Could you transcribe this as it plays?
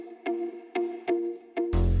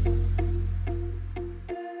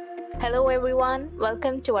Hello, everyone.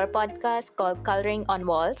 Welcome to our podcast called Coloring on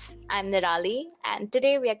Walls. I'm Nirali, and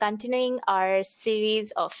today we are continuing our series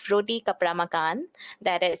of Roti Kapra Makan,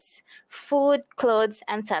 that is, food, clothes,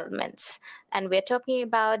 and settlements. And we're talking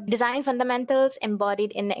about design fundamentals,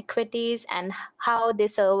 embodied inequities, and how they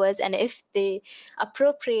serve us and if they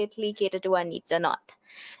appropriately cater to our needs or not.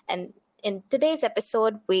 And in today's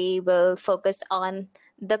episode, we will focus on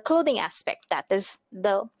the clothing aspect, that is,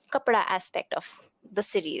 the kapra aspect of the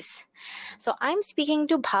series. So I'm speaking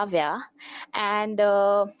to Bhavya, and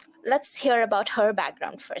let's hear about her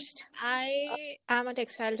background first. I am a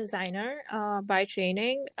textile designer by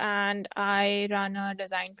training, and I run a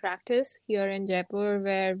design practice here in Jaipur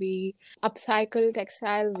where we upcycle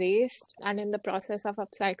textile waste and, in the process of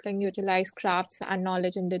upcycling, utilize crafts and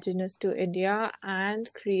knowledge indigenous to India and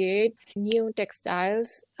create new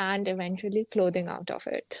textiles and eventually clothing out of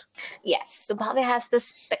it. Yes, so Bhavya has this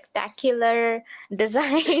spectacular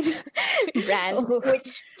design brand, Oh,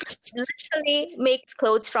 which literally makes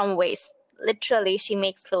clothes from waste. Literally, she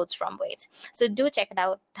makes clothes from waste. So do check it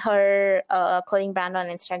out, her clothing brand on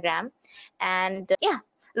Instagram, and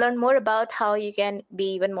learn more about how you can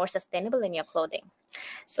be even more sustainable in your clothing.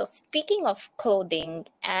 So speaking of clothing,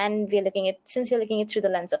 and we're looking at since we're looking at through the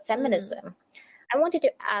lens of mm. feminism, I wanted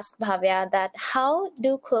to ask Bhavya that how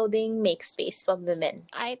do clothing make space for women?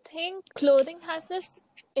 I think clothing has this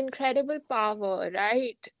incredible power,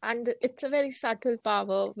 right? And it's a very subtle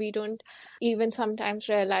power. We don't even sometimes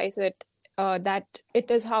realize it. That it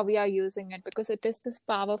is how we are using it, because it is this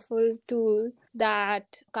powerful tool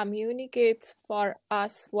that communicates for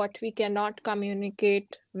us what we cannot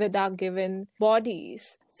communicate with our given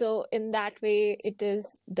bodies. So, in that way, it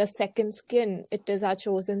is the second skin, it is our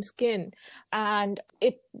chosen skin. And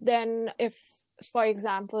it then, if for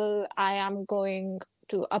example, I am going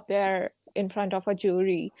to appear in front of a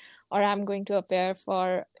jury, or I'm going to appear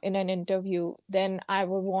for in an interview, then I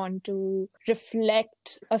would want to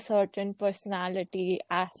reflect a certain personality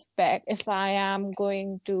aspect. If I am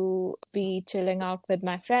going to be chilling out with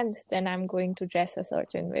my friends, then I'm going to dress a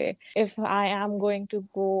certain way. If I am going to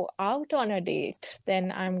go out on a date,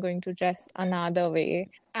 then I'm going to dress another way.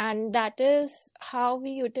 And that is how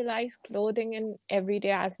we utilize clothing in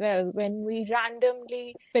everyday as well. When we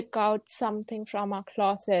randomly pick out something from our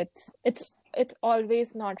closets, it's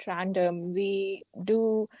always not random. We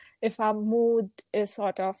do, if our mood is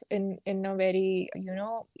sort of in a very,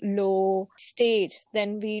 low stage,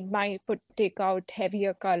 then we might take out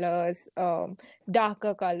heavier colors,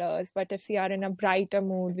 darker colors. But if we are in a brighter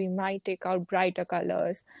mood, we might take out brighter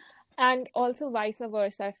colors. And also vice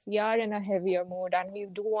versa, if we are in a heavier mood and we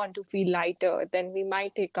do want to feel lighter, then we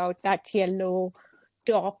might take out that yellow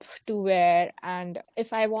top to wear. And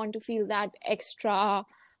if I want to feel that extra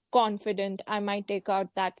confident, I might take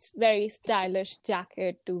out that very stylish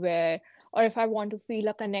jacket to wear. Or if I want to feel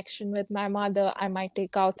a connection with my mother, I might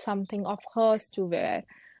take out something of hers to wear.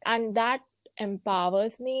 And that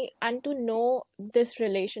empowers me. And to know this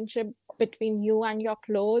relationship between you and your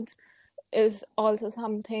clothes is also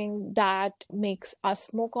something that makes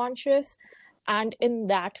us more conscious. And in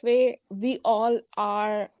that way, we all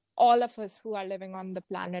of us who are living on the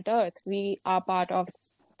planet Earth, we are part of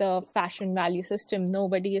the fashion value system.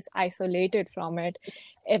 Nobody is isolated from it.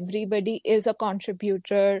 Everybody is a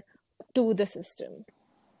contributor to the system.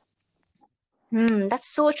 That's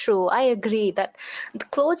so true. I agree that the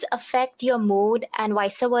clothes affect your mood and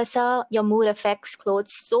vice versa. Your mood affects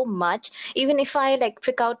clothes so much. Even if I like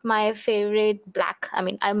pick out my favorite black, I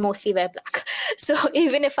mean, I mostly wear black. So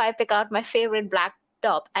even if I pick out my favorite black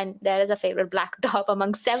top and there is a favorite black top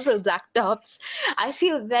among several black tops, I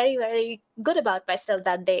feel very, very good about myself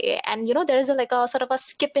that day. And there is like a sort of a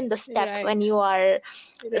skip in the step when Right. you are,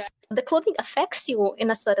 the clothing affects you in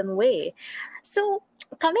a certain way. So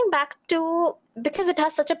coming back to, because it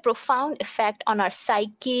has such a profound effect on our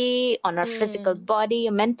psyche, on our physical Mm. body,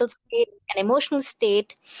 a mental state, and emotional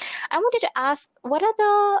state, I wanted to ask, what are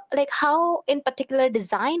the, like, how in particular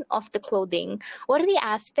design of the clothing, what are the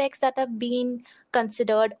aspects that have been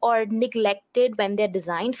considered or neglected when they're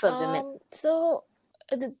designed for women? So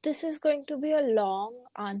this is going to be a long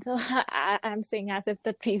answer. I'm saying as if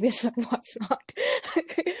the previous one was not.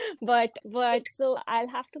 But so I'll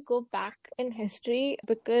have to go back in history,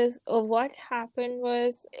 because what happened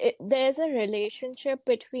was, there's a relationship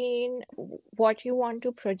between what you want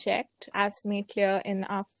to project, as made clear in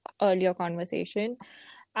our earlier conversation,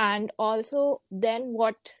 and also then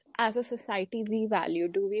what as a society we value.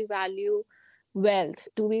 Do we value wealth?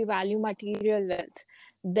 Do we value material wealth?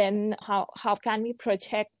 Then how can we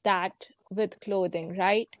project that with clothing,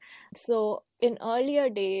 right? So in earlier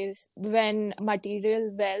days, when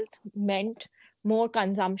material wealth meant more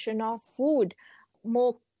consumption of food,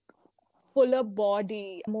 more fuller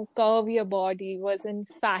body, more curvier body was in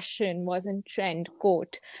fashion, was in trend,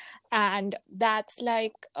 quote. And that's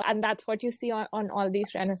and that's what you see on all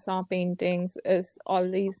these Renaissance paintings, is all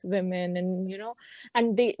these women, and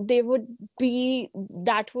and they would be,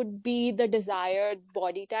 that would be the desired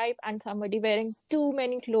body type, and somebody wearing too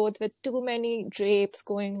many clothes with too many drapes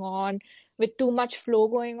going on, with too much flow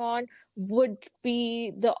going on, would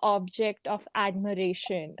be the object of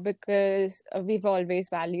admiration, because we've always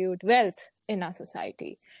valued wealth in our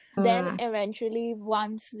society. Then eventually,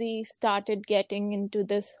 once we started getting into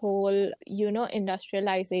this whole,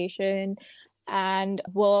 industrialization and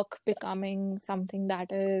work becoming something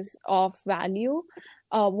that is of value,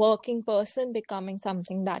 a working person becoming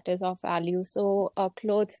something that is of value. So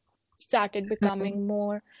clothes started becoming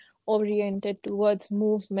more oriented towards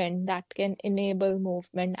movement that can enable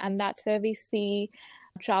movement. And that's where we see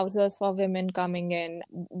trousers for women coming in,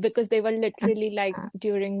 because they were literally, like,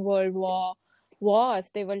 during World War wars,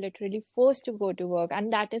 they were literally forced to go to work.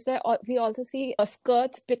 And that is where we also see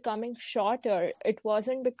skirts becoming shorter. It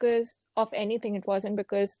wasn't because of anything. It wasn't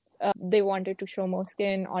because they wanted to show more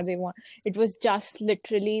skin, or it was just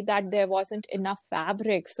literally that there wasn't enough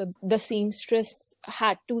fabric, so the seamstress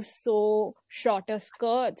had to sew shorter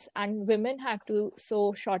skirts, and women had to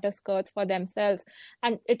sew shorter skirts for themselves,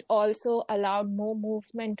 and it also allowed more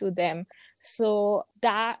movement to them. So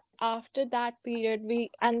that after that period,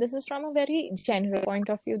 and this is from a very general point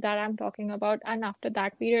of view that I'm talking about, and after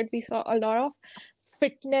that period we saw a lot of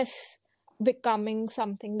fitness becoming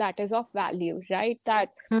something that is of value, right? That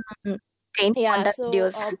Jane yeah, Fonda so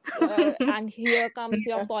videos. and here comes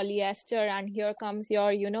your polyester, and here comes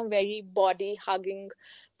your, very body hugging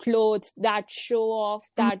clothes that show off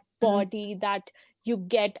that body that you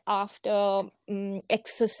get after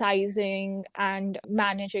exercising and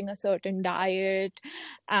managing a certain diet,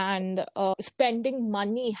 and spending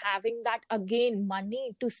money, having that, again,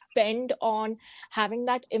 money to spend on having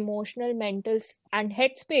that emotional, mental, and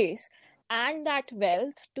headspace, and that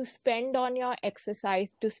wealth to spend on your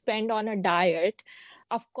exercise, to spend on a diet.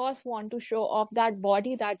 Of course, want to show off that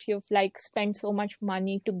body that you've spent so much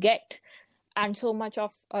money to get, and so much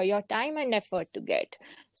of your time and effort to get.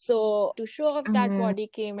 So to show off that body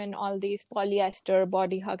came in all these polyester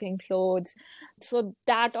body hugging clothes. So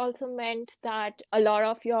that also meant that a lot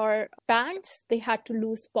of your pants, they had to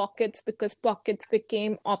lose pockets, because pockets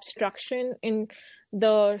became obstruction in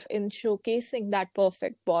showcasing that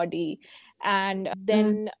perfect body. And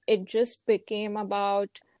then it just became about,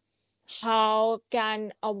 how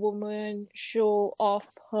can a woman show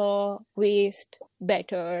off her waist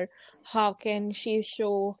better? How can she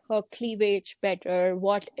show her cleavage better?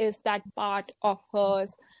 What is that part of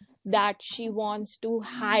hers that she wants to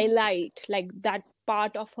highlight, like that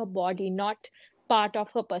part of her body, not part of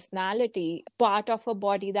her personality, part of her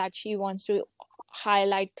body that she wants to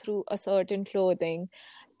highlight through a certain clothing?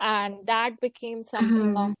 And that became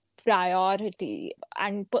something of priority.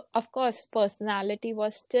 And of course, personality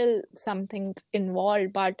was still something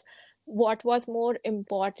involved, but what was more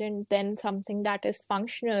important than something that is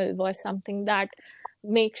functional was something that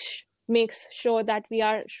makes sure that we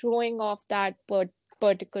are showing off that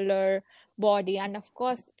particular body. And of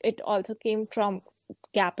course, it also came from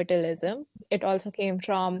capitalism. It also came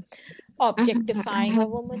from objectifying a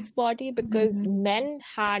woman's body, because men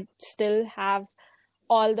still have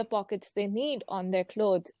all the pockets they need on their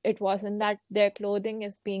clothes. It wasn't that their clothing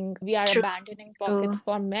is we are True. abandoning pockets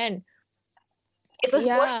for men. It was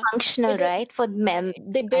more Yeah, functional, because right, for men.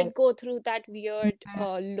 they did go through that weird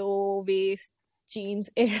low waist jeans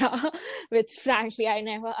era, which frankly I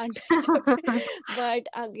never understood. But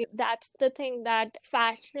that's the thing, that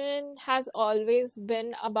fashion has always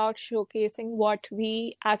been about showcasing what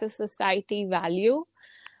we as a society value.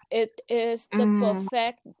 It is the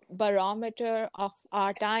perfect barometer of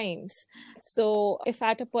our times. So if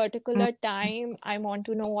at a particular time I want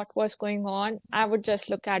to know what was going on, I would just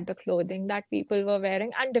look at the clothing that people were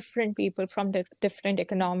wearing, and different people from different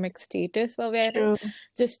economic status were wearing,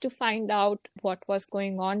 just to find out what was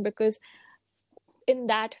going on. Because in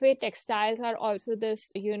that way, textiles are also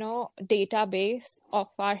this, database of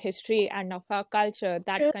our history and of our culture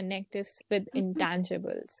that connect us with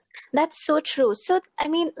intangibles. That's so true. So, I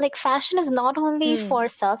mean, like, fashion is not only for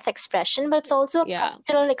self-expression, but it's also a Yeah.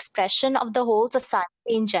 cultural expression of the whole society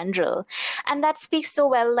in general. And that speaks so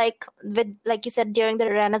well, like you said, during the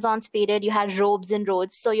Renaissance period, you had robes and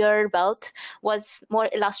roads. So your wealth was more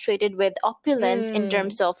illustrated with opulence in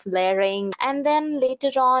terms of layering. And then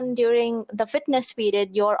later on, during the fitness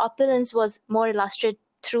period, your opulence was more illustrated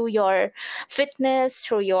through your fitness,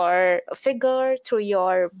 through your figure, through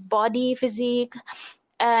your body physique.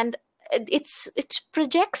 And it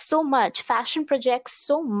projects so much, fashion projects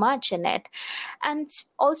so much in it. And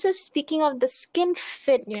also, speaking of the skin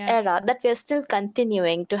fit Yeah. era, that we're still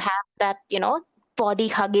continuing to have that, body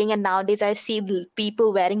hugging, and nowadays I see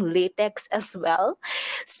people wearing latex as well.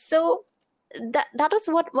 So that was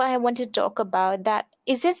what I wanted to talk about. That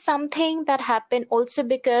is it something that happened also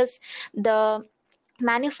because the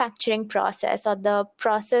manufacturing process, or the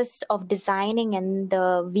process of designing and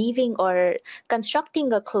the weaving or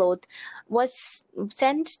constructing a cloth, was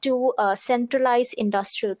sent to a centralized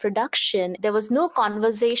industrial production. There was no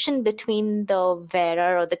conversation between the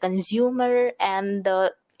wearer or the consumer and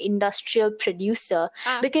the industrial producer,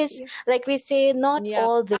 because, Actually, like we say, not yeah,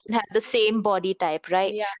 all women have the same body type,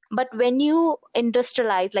 right? yeah, But when you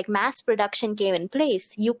industrialize, like mass production came in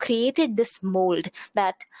place, you created this mold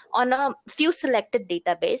that on a few selected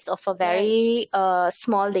database of a right. very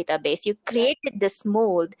small database, you created this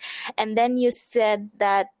mold, and then you said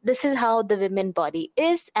that this is how the women body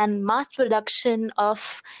is, and mass production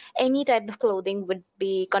of any type of clothing would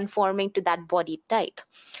be conforming to that body type,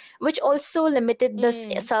 which also limited the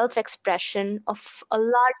Mm, self expression of a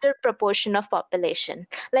larger proportion of population.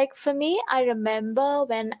 Like for me, I remember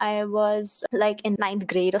when I was like in ninth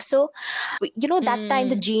grade or so, that time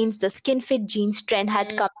the mm, jeans, the skin fit jeans trend had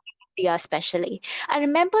mm, come in India especially. I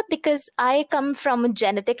remember because I come from a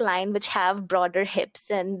genetic line which have broader hips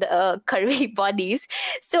and curvy bodies.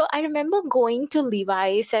 So I remember going to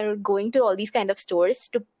Levi's or going to all these kind of stores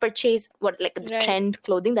to purchase what like the right, trend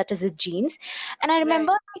clothing, that is the jeans. And I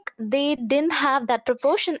remember right. like they didn't have that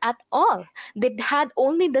proportion at all. They had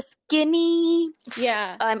only the skinny.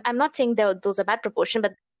 Yeah, I'm not saying those are bad proportion,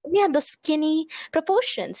 but yeah, the skinny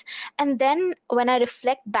proportions. And then when I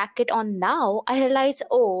reflect back it on now, I realize,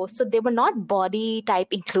 oh, so they were not body type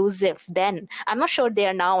inclusive then. I'm not sure they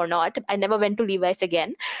are now or not. I never went to Levi's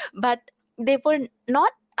again, but they were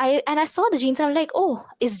not. I saw the jeans. I'm like, oh,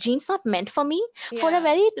 is jeans not meant for me? For a yeah.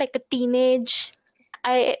 very like a teenage,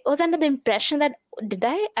 I was under the impression that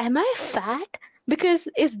am I fat? Because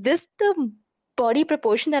is this the body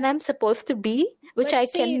proportion that I'm supposed to be, which But I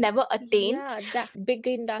can see, never attain? yeah, that big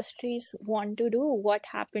industries want to do what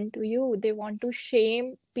happened to you. They want to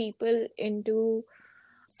shame people into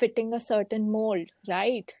fitting a certain mold,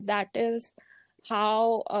 right? That is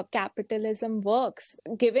how capitalism works,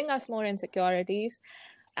 giving us more insecurities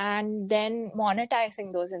and then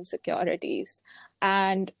monetizing those insecurities.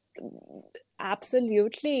 And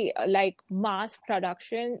absolutely, like mass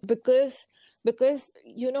production, because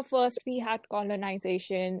first we had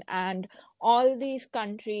colonization, and all these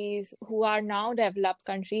countries who are now developed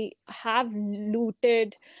country have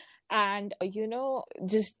looted and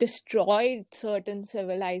just destroyed certain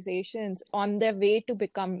civilizations on their way to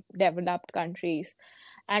become developed countries.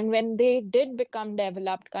 And when they did become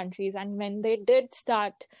developed countries, and when they did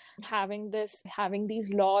start having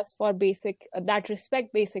these laws for basic that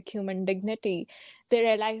respect basic human dignity, they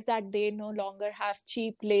realized that they no longer have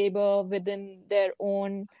cheap labor within their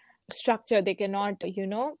own structure. They cannot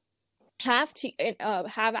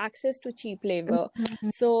have access to cheap labor.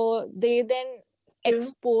 Mhm. So they then True.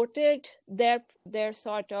 exported they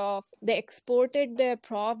exported their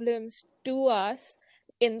problems to us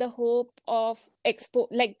in the hope of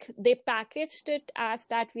export, like they packaged it as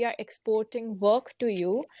that we are exporting work to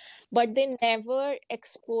you, but they never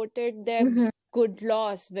exported their Mhm. good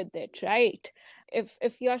laws with it, right?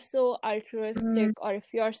 If you're so Mm. altruistic, or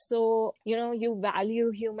if you're so you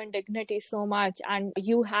value human dignity so much, and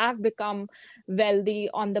you have become wealthy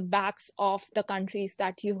on the backs of the countries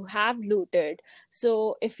that you have looted,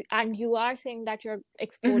 so if and you are saying that you're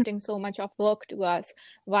Mhm. exporting so much of work to us,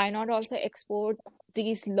 why not also export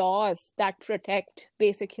these laws that protect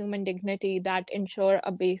basic human dignity, that ensure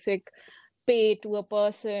a basic pay to a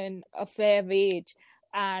person, a fair wage,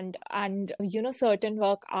 and certain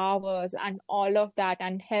work hours, and all of that,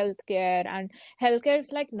 and healthcare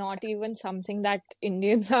is like not even something that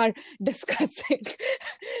Indians are discussing.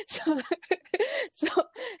 so so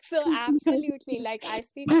so absolutely, like I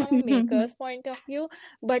speak from a maker's point of view,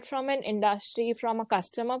 but from an industry, from a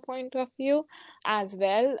customer point of view as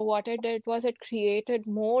well, what it did was it created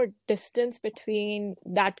more distance between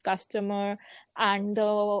that customer and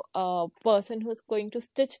the person who's going to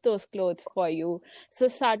stitch those clothes for you. So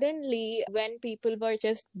suddenly, when people were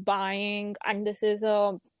just buying, and this is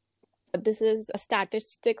a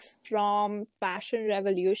statistics from Fashion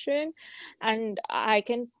Revolution, and I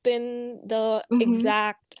can pin the Mhm.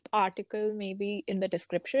 exact article maybe in the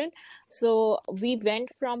description. So we went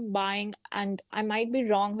from buying, and I might be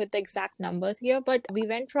wrong with the exact numbers here, but we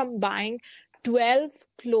went from buying 12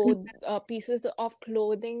 pieces of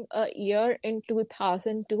clothing a year in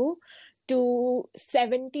 2002 to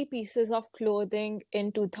 70 pieces of clothing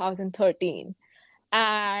in 2013.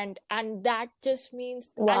 And that just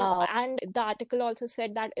means, Wow. and the article also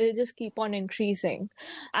said that it'll just keep on increasing.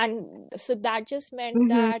 And so that just meant Mm-hmm.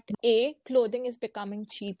 that clothing is becoming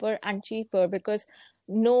cheaper and cheaper, because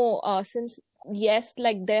since yes,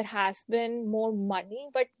 like there has been more money,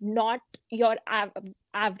 but not your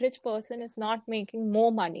average person is not making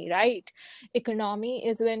more money, right? Economy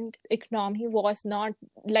was not,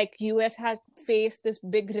 like, US had faced this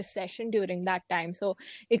big recession during that time, so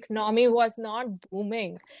economy was not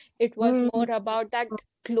booming. It was Mm, more about that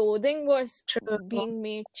clothing was true. being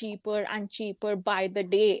made cheaper and cheaper by the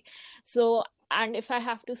day. So, and if I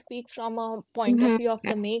have to speak from a point of Mm-hmm. view of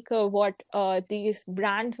the maker, what these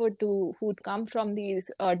brands would do, who'd come from these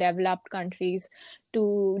developed countries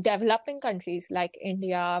to developing countries like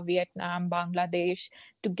India, Vietnam, Bangladesh,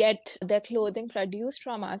 to get their clothing produced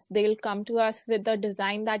from us, they'll come to us with the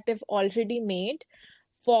design that they've already made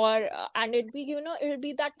for and it'll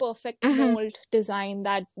be that perfect Mm-hmm. mold design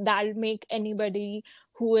that'll make anybody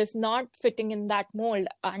who is not fitting in that mold,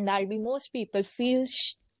 and that'll be most people, feel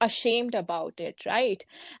ashamed about it, right?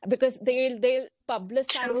 Because they'll publicize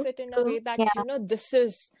True. it in a True. way that, Yeah. this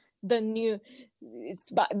is the new,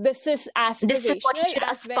 but this is This is what you aspirational should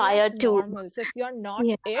as well as aspire to. normal. So if you're not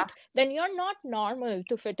Yeah. it, then you're not normal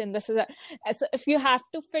to fit in this. So if you have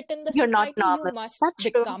to fit in the You're not society, you normal. must That's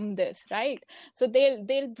true. become this, right? So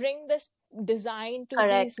they'll bring this design to these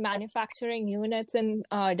Correct. manufacturing units in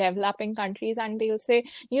developing countries, and they'll say,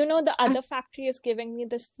 the other factory is giving me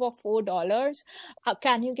this for $4.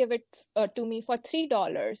 Can you give it to me for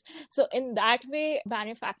 $3? So in that way,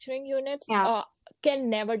 manufacturing units Yeah. can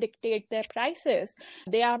never dictate their prices.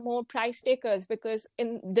 They are more price takers, because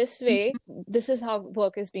in this way, this is how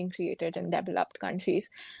work is being created in developed countries.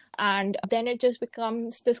 And then it just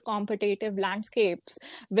becomes this competitive landscapes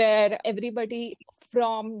where everybody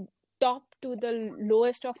from top to the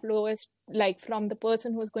lowest of lowest, like from the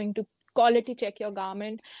person who's going to quality check your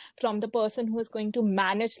garment, from the person who's going to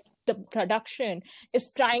manage the production,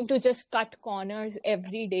 is trying to just cut corners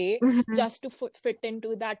every day Mm-hmm. just to fit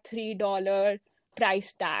into that $3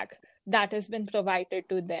 price tag that has been provided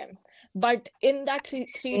to them. But in that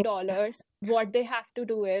 $3, what they have to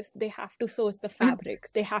do is they have to source the fabric,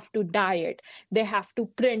 they have to dye it, they have to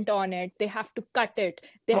print on it, they have to cut it,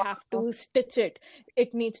 they have Wow. to stitch it.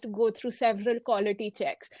 It needs to go through several quality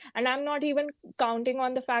checks. And I'm not even counting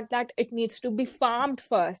on the fact that it needs to be farmed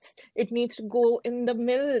first. It needs to go in the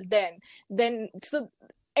mill then. So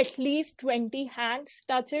at least 20 hands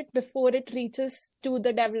touch it before it reaches to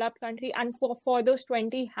the developed country. And for those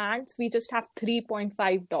 20 hands, we just have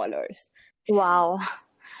 $3.5. Wow.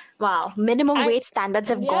 Wow. Minimum And wage standards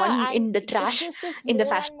have yeah, gone and in the it trash just is in the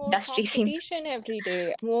more fashion and more industry scene. competition every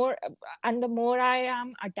day. And the more I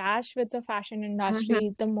am attached with the fashion Mm-hmm.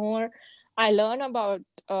 industry, the more I learn about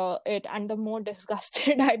it, and the more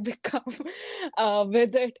disgusted I become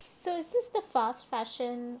with it. So, is this the fast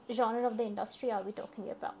fashion genre of the industry are we talking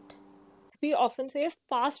about? We often say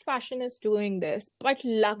fast fashion is doing this, but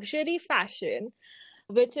luxury fashion,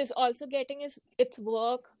 which is also getting its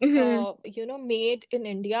work, Mm-hmm. made in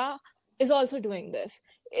India, is also doing this.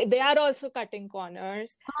 They are also cutting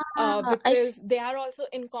corners I see. because they are also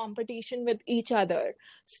in competition with each other.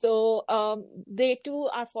 So they too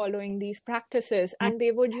are following these practices, and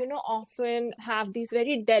they would, often have these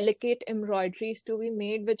very delicate embroideries to be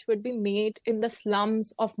made, which would be made in the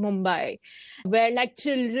slums of Mumbai, where like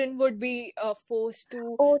children would be forced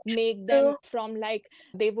to Oh, make them true. from, like,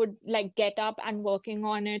 they would like get up and working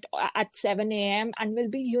on it at 7 a.m. and will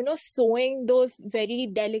be, sewing those very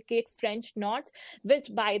delicate French knots,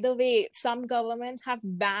 which, by the way, some governments have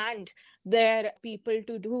banned their people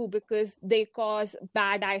to do because they cause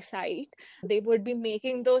bad eyesight. They would be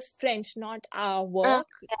making those French knot work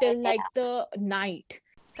Yeah, till yeah. like the night.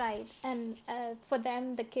 Right, and for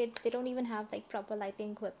them, the kids, they don't even have like proper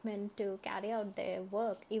lighting equipment to carry out their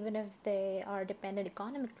work, even if they are dependent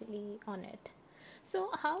economically on it. So,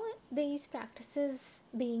 how are these practices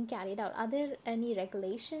being carried out? Are there any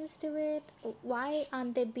regulations to it? Why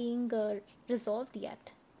aren't they being resolved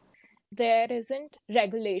yet? There isn't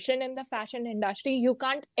regulation in the fashion industry. You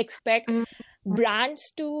can't expect Mm.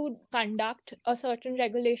 brands to conduct a certain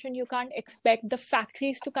regulation. You can't expect the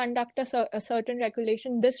factories to conduct a certain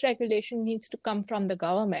regulation. This regulation needs to come from the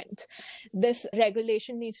government. This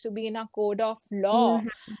regulation needs to be in a code of law.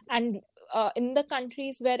 Mhm. And in the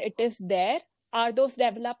countries where it is there, are those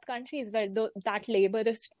developed countries where that labor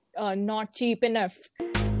is not cheap enough.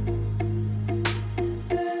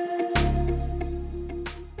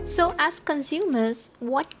 So, as consumers,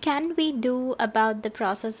 what can we do about the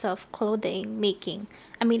process of clothing making?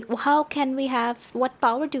 I mean, how can we have, what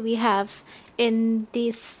power do we have in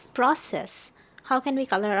this process? How can we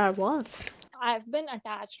color our walls? I've been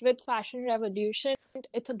attached with Fashion Revolution.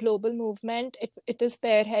 It's a global movement. It is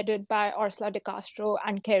spearheaded by Ursula de Castro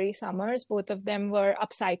and Kerry Summers. Both of them were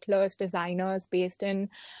upcyclers, designers based in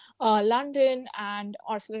London. And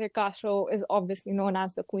Ursula de Castro is obviously known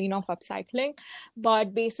as the queen of upcycling.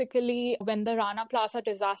 But basically, when the Rana Plaza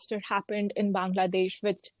disaster happened in Bangladesh,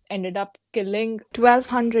 which ended up killing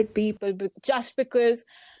 1,200 people just because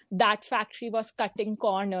that factory was cutting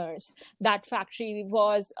corners, that factory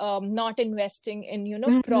was not investing in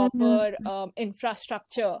proper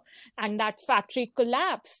infrastructure, and that factory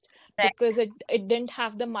collapsed because it didn't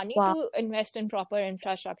have the money Wow. to invest in proper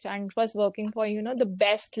infrastructure, and it was working for the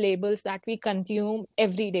best labels that we consume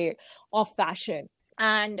every day of fashion.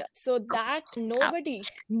 And so that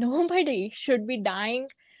nobody should be dying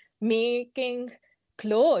making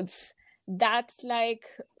clothes. That's like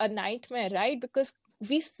a nightmare, right? Because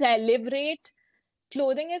we celebrate,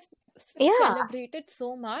 clothing is Yeah. celebrated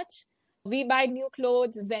so much. We buy new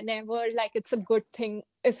clothes whenever like it's a good thing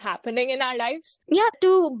is happening in our lives. Yeah,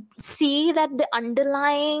 to see that the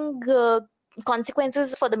underlying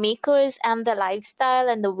consequences for the makers and the lifestyle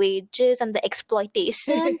and the wages and the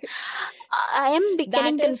exploitation, I am getting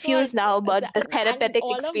That is confused what now about the and therapeutic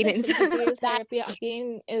all of this experience. retail therapy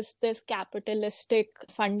again is this capitalistic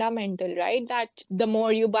fundamental, right? That the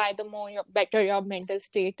more you buy, the more better your mental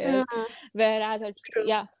state is. Mm, Whereas true.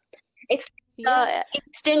 yeah, It's yeah. the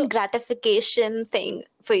instant So gratification thing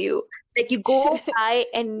for you. Like you go buy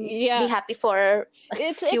and be yeah, happy for a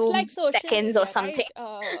it's few like social seconds or media, something.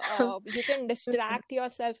 right? You can distract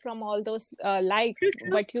yourself from all those likes,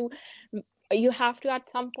 but you have to at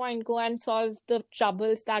some point go and solve the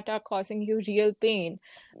troubles that are causing you real pain.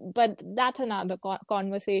 But that's another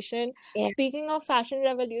conversation. Yeah. Speaking of Fashion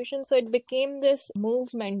Revolution, so it became this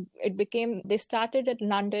movement. They started at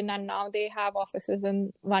London, and now they have offices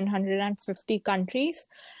in 150 countries.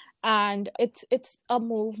 And it's a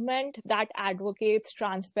movement that advocates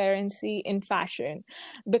transparency in fashion,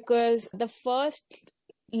 because the first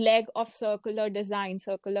leg of circular design,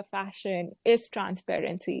 circular fashion, is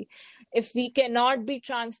transparency. If we cannot be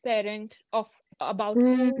transparent about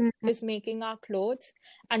who Mm-hmm. is making our clothes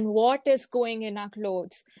and what is going in our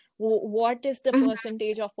clothes, what is the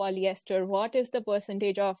percentage of polyester, what is the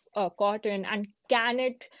percentage of cotton, and can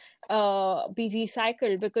it be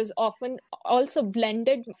recycled? Because often also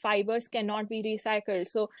blended fibers cannot be recycled.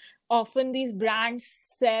 So often these brands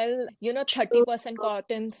sell 30%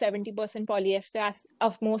 cotton, 70% polyester as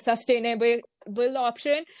a more sustainable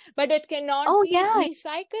option, but it cannot Oh be yeah.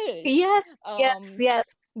 recycled Yes. Yes.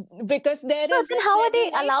 because there So then, isn't how are they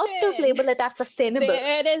allowed to regulation. label it as sustainable?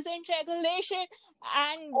 There isn't regulation,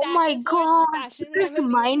 and Oh that my is what God, Fashion this is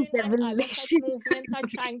mind Revolution and other such revelation. movements are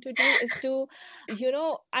trying to do, is to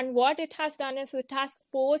and what it has done is it has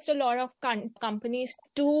forced a lot of companies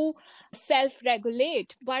to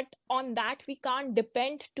self-regulate. But on that we can't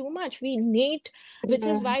depend too much. Which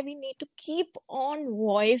is why we need to keep on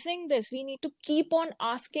voicing this. We need to keep on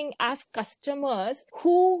asking as customers,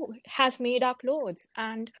 who has made our clothes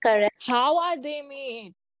and Correct. how are they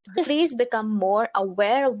made? Please become more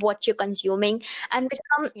aware of what you're consuming and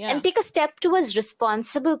take a step towards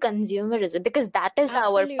responsible consumerism, because that is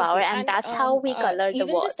our power, Absolutely. and And that's how we color the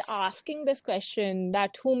even just walls. asking this question,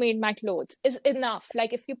 that who made my clothes, is enough.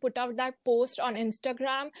 Like if you put out that post on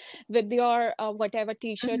Instagram with your whatever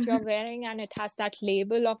t-shirt you're wearing, and it has that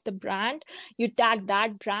label of the brand, you tag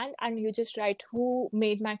that brand and you just write who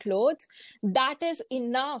made my clothes. That is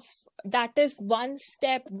enough. That is one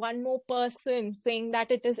step, one more person saying that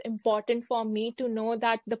it is important for me to know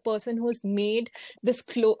that the person who's made this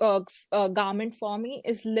garment for me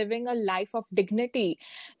is living a life of dignity.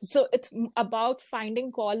 So it's about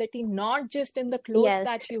finding quality not just in the clothes Yes.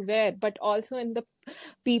 that you wear, but also in the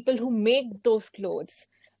people who make those clothes.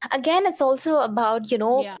 Again, it's also about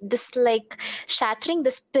Yeah. this, like, shattering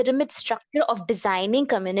this pyramid structure of designing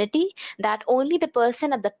community, that only the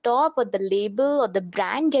person at the top or the label or the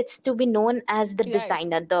brand gets to be known as the Right.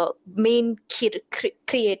 designer, the main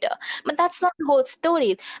creator. But that's not the whole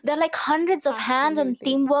story. There are like hundreds of hands and Absolutely.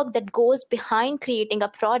 teamwork that goes behind creating a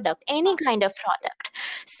product, any kind of product.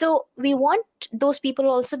 So we want those people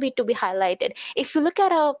also to be highlighted. If you look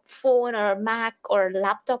at a phone or a Mac or a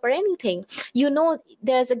laptop or anything,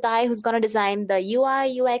 there's there's a guy who's going to design the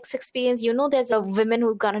UI, UX experience. You know, there's a woman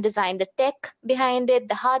who's going to design the tech behind it,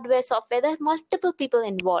 the hardware, software. There are multiple people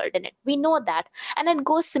involved in it. We know that. And it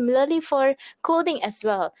goes similarly for clothing as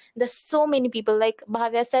well. There's so many people, like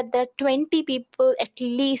Bhavya said, there are 20 people at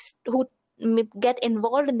least who get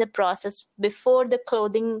involved in the process before the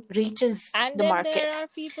clothing reaches And the then market. there are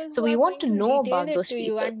people So who we are want going to to know retail about it those to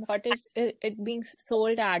you, people. and what is it being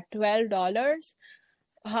sold at $12?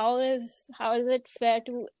 How is it fair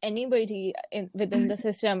to anybody within the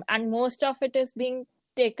system? And most of it is being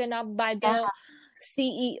taken up by Yeah. the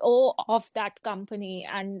CEO of that company,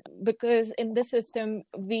 and because in the system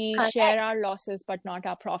we Correct. share our losses but not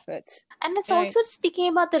our profits. And it's Right. also speaking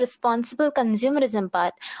about the responsible consumerism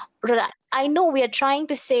part. I know we are trying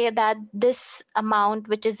to say that this amount,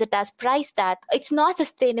 which is it as priced at, it's not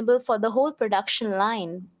sustainable for the whole production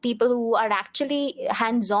line. People who are actually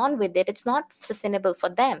hands-on with it, it's not sustainable for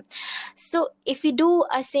them. So if we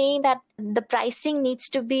are saying that the pricing needs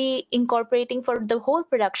to be incorporating for the whole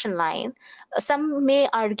production line, some may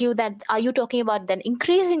argue that, are you talking about then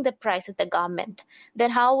increasing the price of the garment?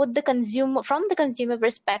 Then how would from the consumer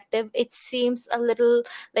perspective, it seems a little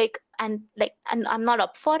and I'm not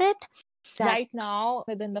up for it. Right now,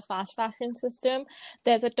 within the fast fashion system,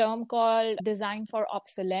 there's a term called design for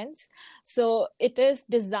obsolescence. So it is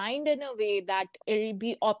designed in a way that it'll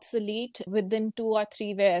be obsolete within 2 or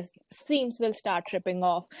 3 wears. Seams will start ripping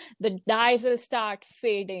off. The dyes will start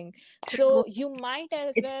fading. So you might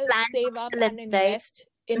as well save up and invest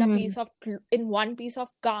in in one piece of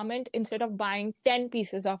garment instead of buying 10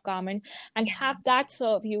 pieces of garment, and have that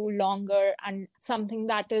serve you longer, and something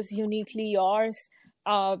that is uniquely yours.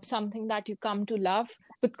 Something that you come to love,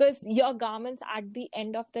 because your garments at the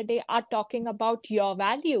end of the day are talking about your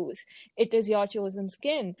values. It is your chosen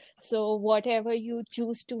skin. So whatever you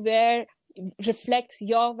choose to wear reflects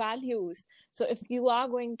your values. So if you are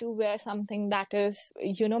going to wear something that is,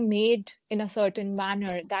 made in a certain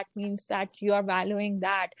manner, that means that you are valuing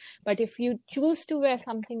that. But if you choose to wear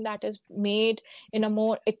something that is made in a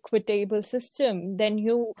more equitable system, then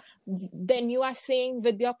you are saying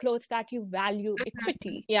with your clothes that you value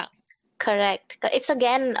equity. Yeah. Correct. It's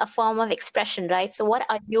again a form of expression, right? So what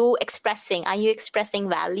are you expressing? Are you expressing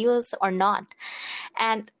values or not?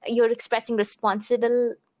 And you're expressing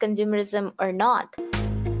responsible consumerism or not?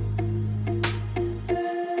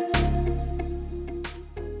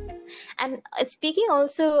 And speaking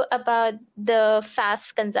also about the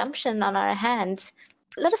fast consumption on our hands,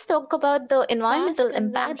 let us talk about the environmental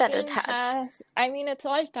impact that it has. It's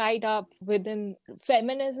all tied up within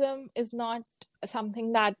feminism. Is not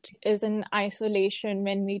something that is in isolation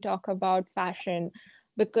when we talk about fashion,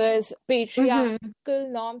 because patriarchal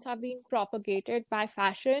norms are being propagated by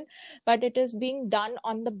fashion, but it is being done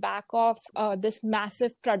on the back of this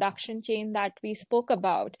massive production chain that we spoke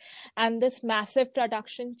about. And this massive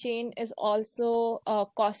production chain is also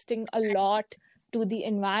costing a lot to the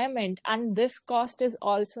environment, and this cost is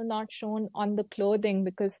also not shown on the clothing,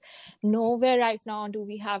 because nowhere right now do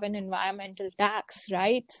we have an environmental tax,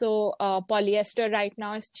 right? So polyester right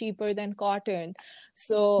now is cheaper than cotton,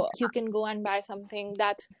 so you can go and buy something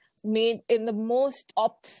that's made in the most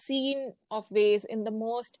obscene of ways, in the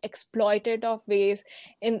most exploited of ways,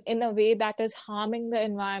 in a way that is harming the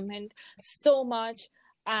environment so much,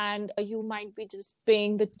 and you might be just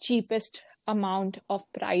paying the cheapest amount of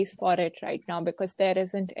price for it right now because there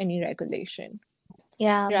isn't any regulation.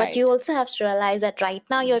 Yeah, Right. but you also have to realize that right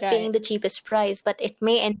now you're paying the cheapest price, but it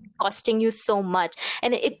may end up costing you so much.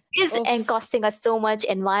 And it is costing us so much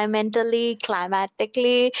environmentally,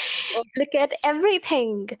 climatically. Look at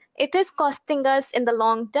everything. It is costing us in the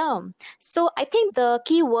long term. So I think the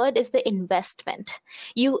key word is the investment.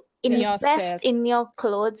 You invest Yourself. in your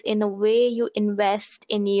clothes in a way you invest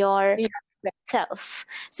in your self.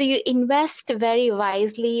 So you invest very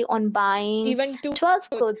wisely on buying even 12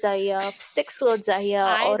 clothes a year, 6 clothes a year,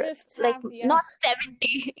 or not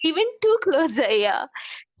 70, even 2 clothes a year.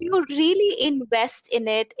 You really invest in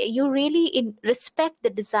it. You really respect the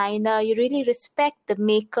designer. You really respect the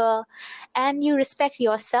maker, and you respect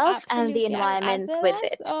yourself and the environment with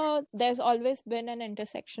it. There's always been an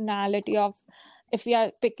intersectionality of, if we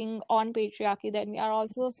are picking on patriarchy, then we are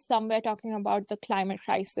also somewhere talking about the climate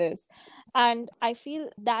crisis. And I feel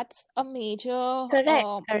that's a major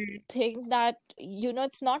thing that,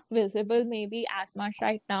 it's not visible maybe as much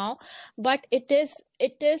right now, but it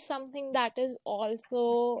is something that is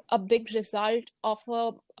also a big result of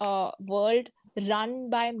a world run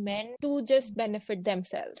by men to just benefit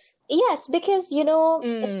themselves. Yes, because,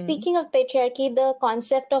 speaking of patriarchy, the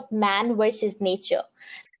concept of man versus nature.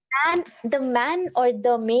 man or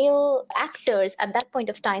the male actors at that point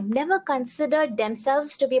of time never considered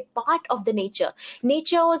themselves to be a part of the nature.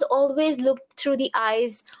 Nature was always looked through the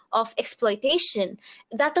eyes of exploitation.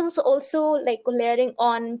 That is also like layering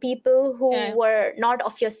on people who Yeah, were not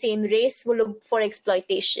of your same race who looked for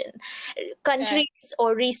exploitation. yeah. Countries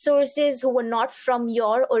or resources who were not from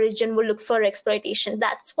your origin will look for exploitation.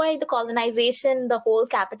 That's why the colonization, the whole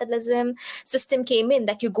capitalism system came in,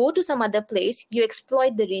 that you go to some other place, you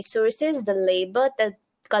exploit the resources, the labor, the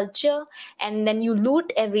culture, and then you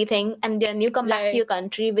loot everything, and then you come back to Like, your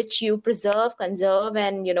country, which you preserve, conserve,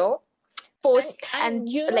 and post and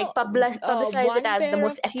and like publicize it one as the pair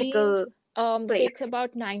most of ethical jeans takes place.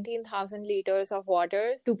 about 19,000 liters of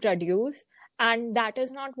water to produce. And that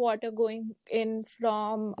is not water going in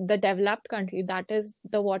from the developed country. That is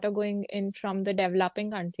the water going in from the developing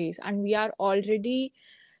countries. And we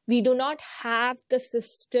do not have the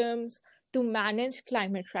systems to manage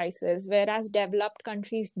climate crisis, whereas developed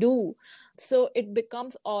countries do. So it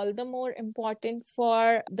becomes all the more important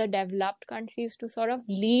for the developed countries to sort of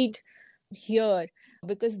lead here,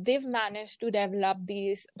 because they've managed to develop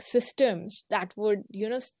these systems that would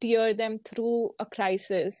steer them through a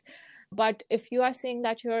crisis. But if you are saying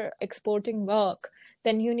that you're exporting work,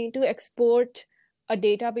 then you need to export a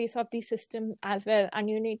database of the system as well, and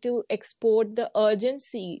you need to export the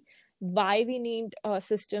urgency why we need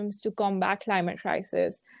systems to combat climate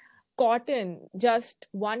crisis. Cotton, just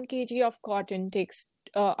 1 kg of cotton takes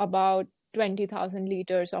about 20,000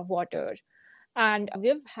 liters of water. And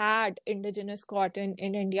we've had indigenous cotton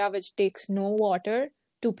in India, which takes no water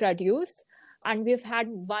to produce. And we've had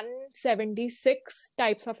 176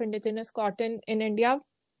 types of indigenous cotton in India.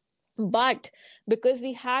 But because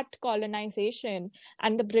we had colonization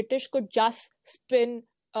and the British could just spin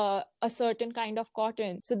a certain kind of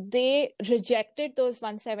cotton, so they rejected those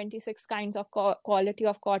 176 kinds of quality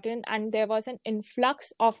of cotton, and there was an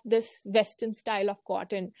influx of this Western style of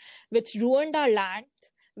cotton, which ruined our land,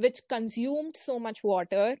 which consumed so much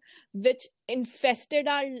water, which infested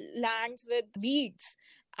our lands with weeds.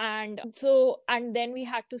 And then we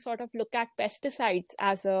had to sort of look at pesticides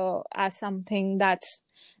as something that's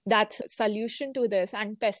a solution to this.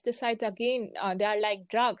 And pesticides, again, they are like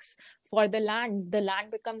drugs for the land. The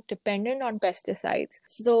land becomes dependent on pesticides.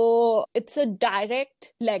 So it's a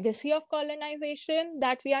direct legacy of colonization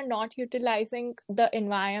that we are not utilizing the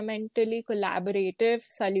environmentally collaborative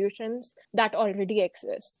solutions that already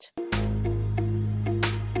exist.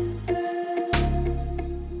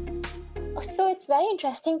 So it's very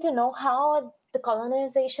interesting to know how the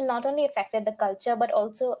colonization not only affected the culture but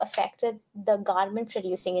also affected the garment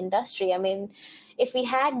producing industry. I mean, if we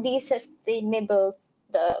had these the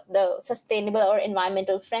sustainable or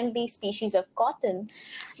environmental friendly species of cotton,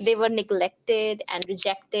 they were neglected and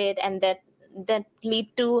rejected, and that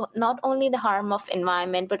lead to not only the harm of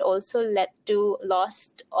environment but also led to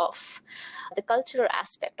loss of the cultural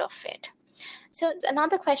aspect of it. So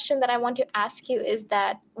another question that I want to ask you is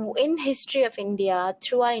that in history of India,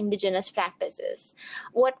 through our indigenous practices,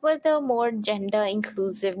 what were the more gender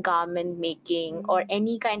inclusive garment making or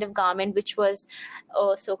any kind of garment which was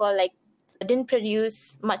so-called like didn't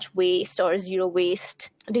produce much waste or zero waste?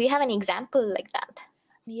 Do you have an example like that?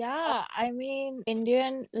 Yeah, I mean,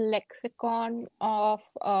 Indian lexicon of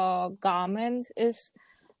garments is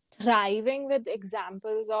thriving with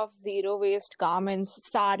examples of zero waste garments.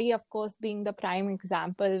 Sari, of course, being the prime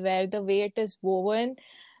example, where the way it is woven,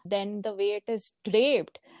 then the way it is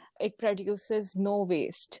draped, it produces no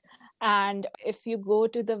waste. And if you go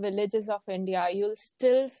to the villages of India, you'll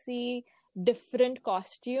still see different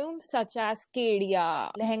costumes such as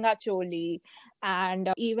kedia, lehenga choli,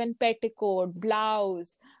 and even petticoat,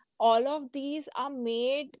 blouse. All of these are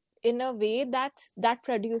made in a way that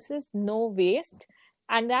produces no waste,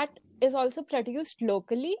 and that is also produced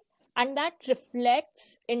locally, and that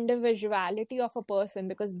reflects individuality of a person,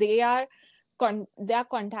 because they are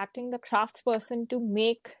contacting the craftsperson to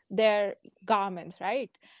make their garments,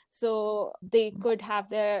 right? So they could have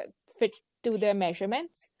their fit to their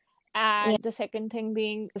measurements. Yeah. And the second thing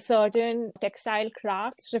being, certain textile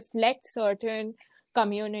crafts reflect certain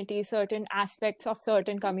communities, certain aspects of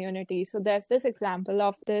certain communities. So there's this example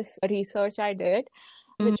of this research I did,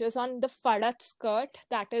 Mm. which was on the Fadat skirt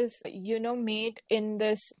that is, made in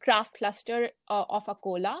this craft cluster of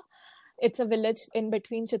Akola. It's a village in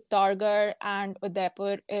between Chittorgarh and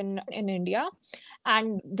Udaipur in India.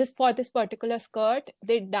 And for this particular skirt,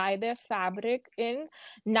 they dye their fabric in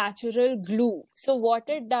natural glue. So what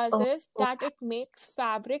it does Oh, is that it makes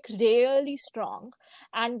fabric really strong.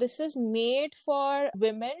 And this is made for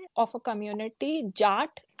women of a community,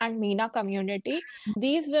 Jat and Meena community.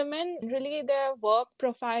 These women, really, their work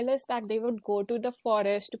profile is that they would go to the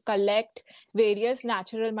forest to collect various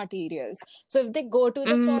natural materials. So if they go to the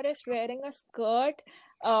Mm-hmm. forest wearing a skirt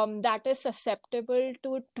that is susceptible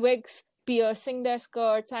to twigs piercing their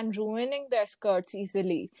skirts and ruining their skirts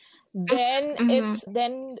easily, Mm-hmm.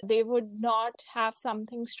 then they would not have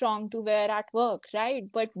something strong to wear at work, right?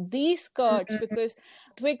 But these skirts, because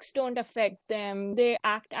twigs don't affect them, they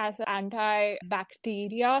act as an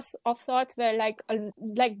antibacteria of sorts, where like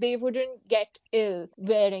they wouldn't get ill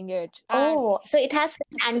wearing it. And Oh, so it has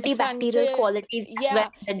antibacterial Sanjay, qualities as well, yeah,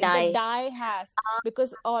 the the dye. dye has,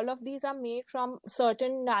 because all of these are made from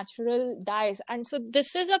certain natural dyes. And so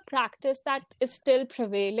this is a practice that is still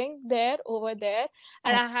prevailing there over there.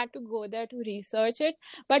 And I had to go there to research it.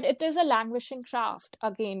 But it is a languishing craft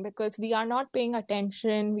again, because we are not paying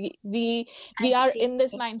attention. We I are see. in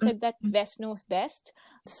this mindset that West knows best.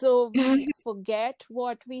 So we forget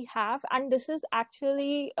what we have, and this is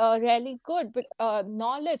actually really good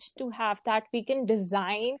knowledge to have, that we can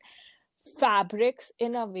design fabrics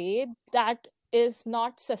in a way that is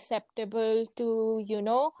not susceptible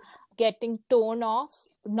to, getting torn off,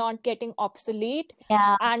 not getting obsolete.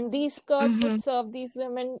 Yeah. And these skirts Mm-hmm. would serve these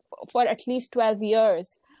women for at least 12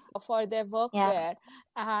 years for their Yeah. workwear.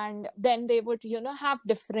 And then they would, have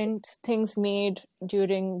different things made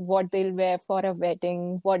during what they'll wear for a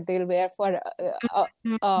wedding, what they'll wear for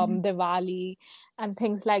Mm-hmm. Diwali, and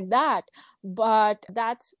things like that. But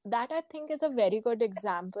that I think is a very good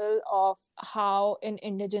example of how in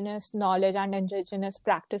indigenous knowledge and indigenous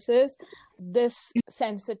practices, this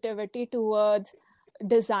sensitivity towards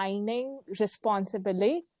designing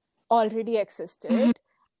responsibly already Mm-hmm. existed.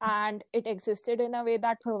 And it existed in a way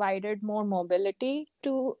that provided more mobility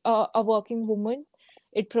to a working woman.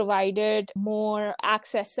 It provided more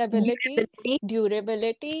accessibility, Durability.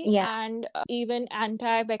 durability, Yeah. and even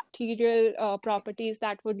antibacterial properties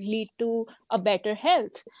that would lead to a better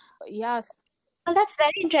health. Yes. Well, that's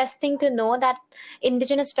very interesting to know that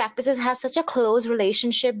indigenous practices has such a close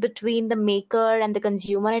relationship between the maker and the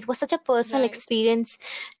consumer. It was such a personal Right. experience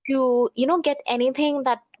to, get anything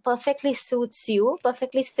that perfectly suits you,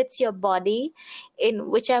 perfectly fits your body in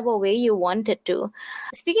whichever way you want it to.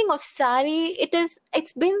 Speaking of sari,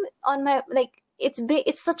 it's been on my like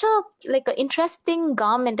it's such a like an interesting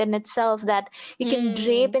garment in itself that you can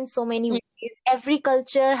drape Hmm. in so many ways. Every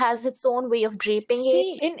culture has its own way of draping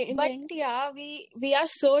See, it. in India, we are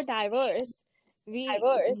so diverse. We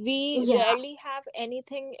Yeah. rarely have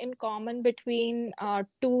anything in common between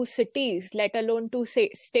two cities, let alone two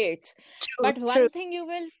states. True, But true. one thing you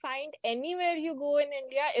will find anywhere you go in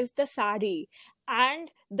India is the sari. And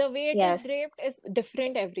the way it is Yes. draped is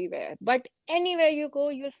different everywhere. But anywhere you go,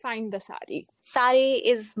 you'll find the sari. Sari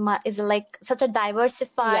is like such a Yeah.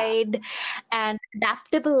 diversified and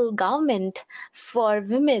adaptable garment for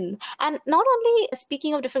women. And not only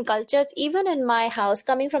speaking of different cultures, even in my house,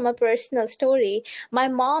 coming from a personal story, my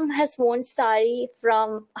mom has worn sari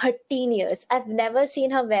from her teen years. I've never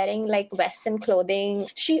seen her wearing like Western clothing.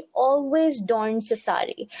 She always dons a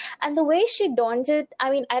sari. And the way she dons it,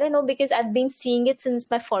 I mean, I don't know because I've been seeing it since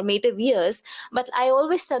my formative years, but I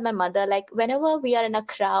always tell my mother, like, whenever we are in a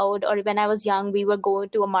crowd or when I was young, we were going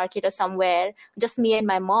to a market or somewhere, just me and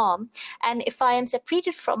my mom. And if I am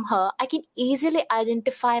separated from her, I can easily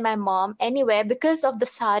identify my mom anywhere because of the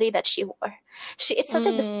sari that she wore. It's such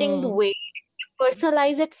a distinct Mm, way,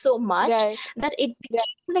 personalize it so much right. that it became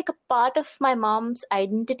like a part of my mom's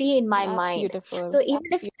identity in my That's mind. beautiful. So even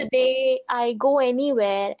if today I go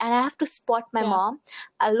anywhere and I have to spot my Yeah. mom,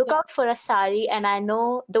 I look out for a sari and I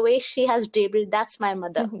know the way she has dribbled, that's my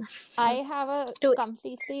mother. I have a To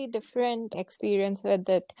completely different experience with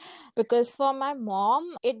it, because for my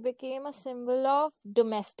mom, it became a symbol of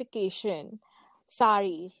domestication,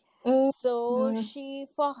 sari. mm, So mm,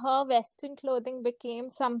 for her, Western clothing became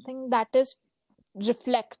something that is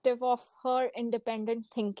reflective of her independent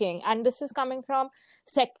thinking. And this is coming from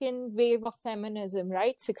second wave of feminism,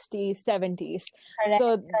 right? 60s, 70s. correct,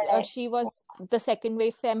 So correct. she was the second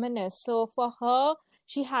wave feminist. So for her,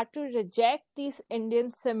 she had to reject these Indian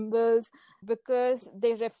symbols because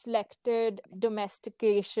they reflected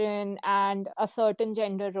domestication and a certain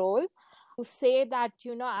gender role. To say that,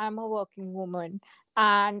 I'm a working woman.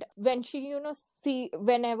 And when she,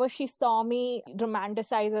 whenever she saw me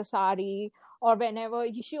romanticize a sari, or whenever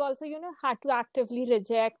she also, had to actively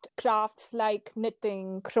reject crafts like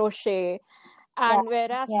knitting, crochet. Yeah, And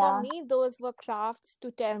whereas for yeah. me, those were crafts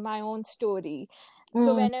to tell my own story.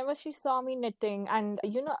 So whenever she saw me knitting, and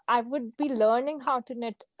I would be learning how to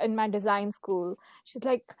knit in my design school, she's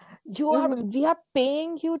like, we are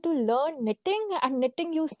paying you to learn knitting, and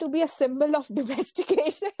knitting used to be a symbol of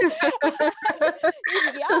domestication.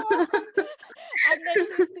 Yeah. And then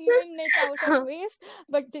she'll see me knit out of waste,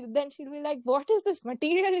 but then she'll be like, what is this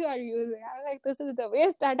material you are using? I'm like, this is the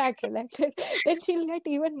waste that I collected. Then she'll get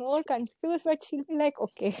even more confused, but she'll be like,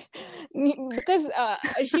 okay. Because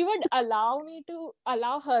she would allow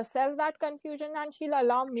herself that confusion, and she'll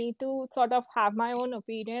allow me to sort of have my own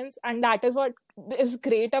opinions. And that is what is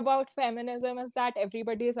great about feminism, is that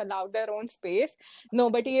everybody is allowed their own space.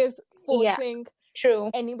 Nobody is forcing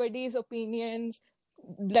anybody's opinions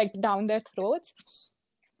like down their throats.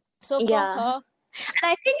 So for her, and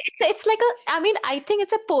I think it's like I think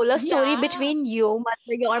it's a polar story between your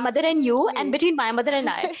mother and you, and between my mother and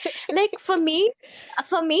I. Like for me,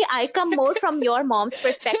 I come more from your mom's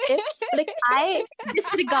perspective. Like I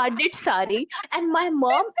disregarded sari, and my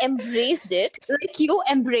mom embraced it. Like you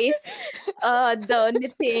embrace the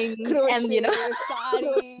knitting, crochet, and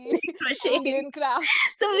sari, crochet, Indian craft.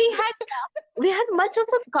 So we had much of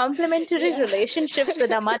a complementary relationships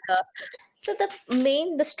with our mother. So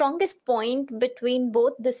the strongest point between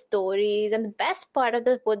both the stories, and the best part of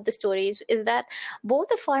both the stories, is that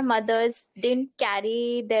both of our mothers didn't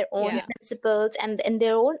carry their own principles and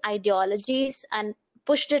their own ideologies and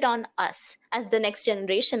pushed it on us as the next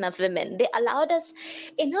generation of women. They allowed us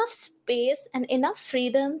enough space and enough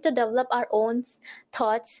freedom to develop our own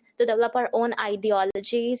thoughts, to develop our own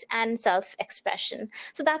ideologies and self-expression.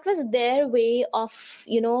 So that was their way of,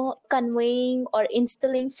 conveying or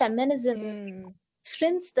instilling feminism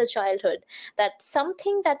since the childhood. That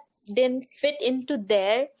something that didn't fit into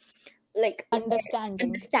their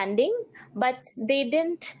understanding, but they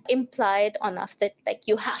didn't imply it on us that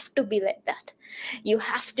you have to be like that, you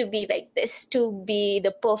have to be like this to be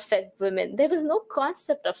the perfect woman. There was no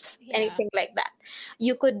concept of anything like that.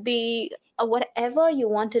 You could be whatever you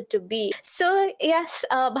wanted to be. So yes,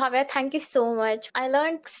 Bhavya, thank you so much. I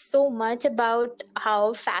learned so much about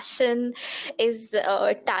how fashion is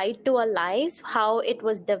tied to our lives, how it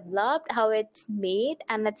was developed, how it's made,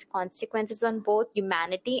 and its consequences on both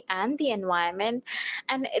humanity and the environment.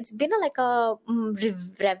 And it's been like a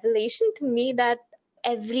revelation to me that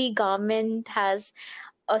every garment has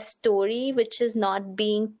a story which is not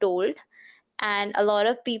being told, and a lot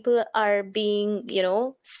of people are being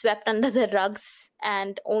swept under the rugs,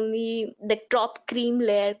 and only the top cream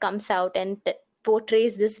layer comes out and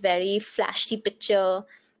portrays this very flashy picture,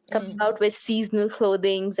 coming out with seasonal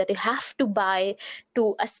clothing that you have to buy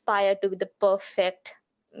to aspire to be the perfect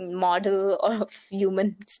model of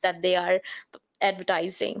humans that they are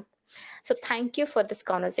advertising. So thank you for this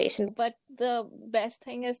conversation. But the best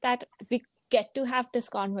thing is that we get to have this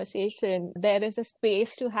conversation. There is a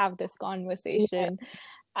space to have this conversation. Yeah.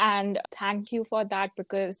 And thank you for that,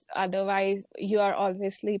 because otherwise you are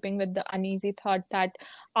always sleeping with the uneasy thought that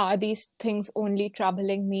are these things only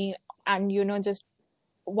troubling me and, just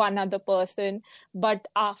one other person. But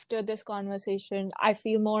after this conversation, I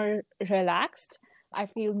feel more relaxed. I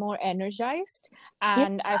feel more energized,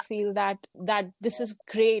 and I feel that this is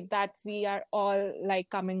great that we are all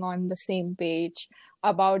coming on the same page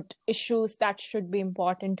about issues that should be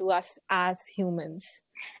important to us as humans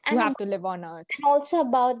who have to live on Earth. And also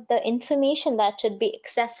about the information that should be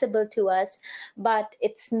accessible to us, but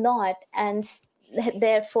it's not, and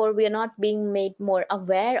therefore we are not being made more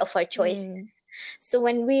aware of our choices. So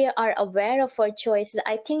when we are aware of our choices,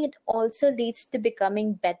 I think it also leads to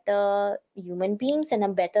becoming better human beings and a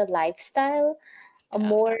better lifestyle, a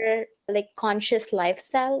more conscious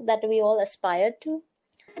lifestyle that we all aspire to.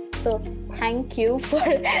 So thank you for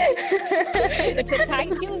it's a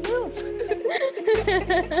thank you loop.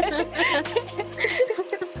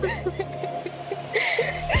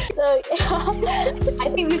 So I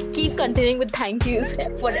think we'll keep continuing with thank yous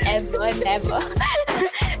forever and ever.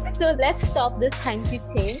 So let's stop this thank you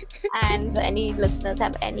thing. And any listeners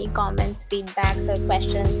have any comments, feedbacks, or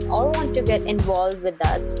questions, or want to get involved with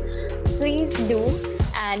us, please do.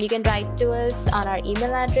 And you can write to us on our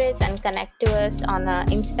email address and connect to us on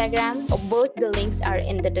Instagram. Both the links are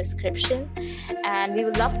in the description. And we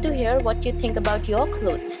would love to hear what you think about your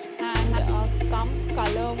clothes. And come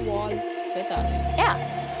color walls with us. Yeah,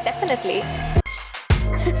 definitely.